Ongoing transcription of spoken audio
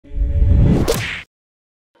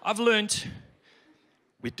I've learned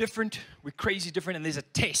we're different, we're crazy different, and there's a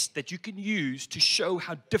test that you can use to show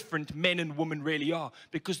how different men and women really are,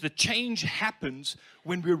 because the change happens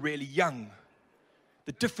when we're really young.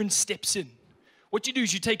 The difference steps in. What you do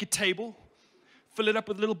is you take a table, fill it up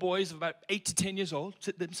with little boys of about 8 to 10 years old,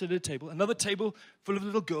 sit at a table, another table full of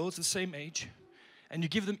little girls the same age, and you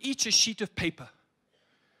give them each a sheet of paper.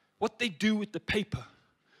 What they do with the paper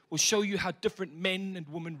will show you how different men and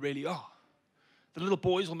women really are. The little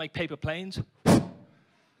boys will make paper planes,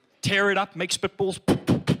 tear it up, make spitballs,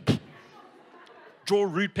 draw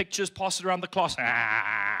rude pictures, pass it around the class.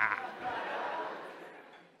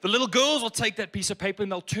 The little girls will take that piece of paper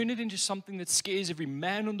and they'll turn it into something that scares every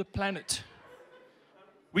man on the planet.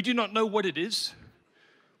 We do not know what it is.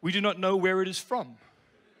 We do not know where it is from.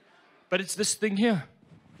 But it's this thing here.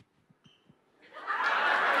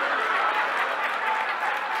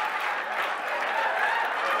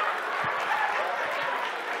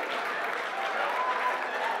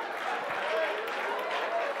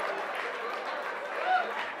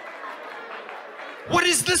 What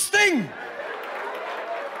is this thing?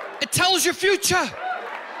 It tells your future.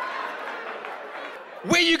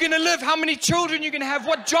 Where you're going to live, how many children you're going to have,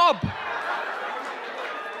 what job.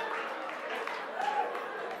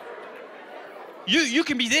 You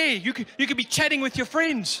can be there. You can be chatting with your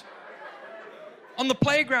friends on the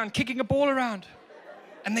playground, kicking a ball around,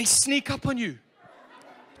 and they sneak up on you.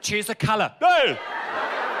 Choose a color. No!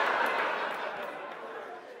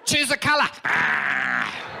 Choose a color.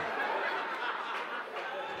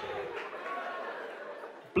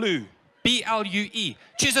 Blue. B-L-U-E.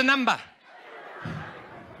 Choose a number.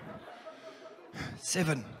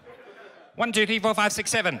 7. 1, 2, 3, 4, 5,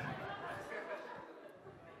 6, 7.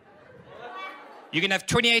 You're going to have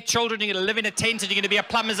 28 children, you're going to live in a tent, and you're going to be a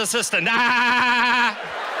plumber's assistant. Ah!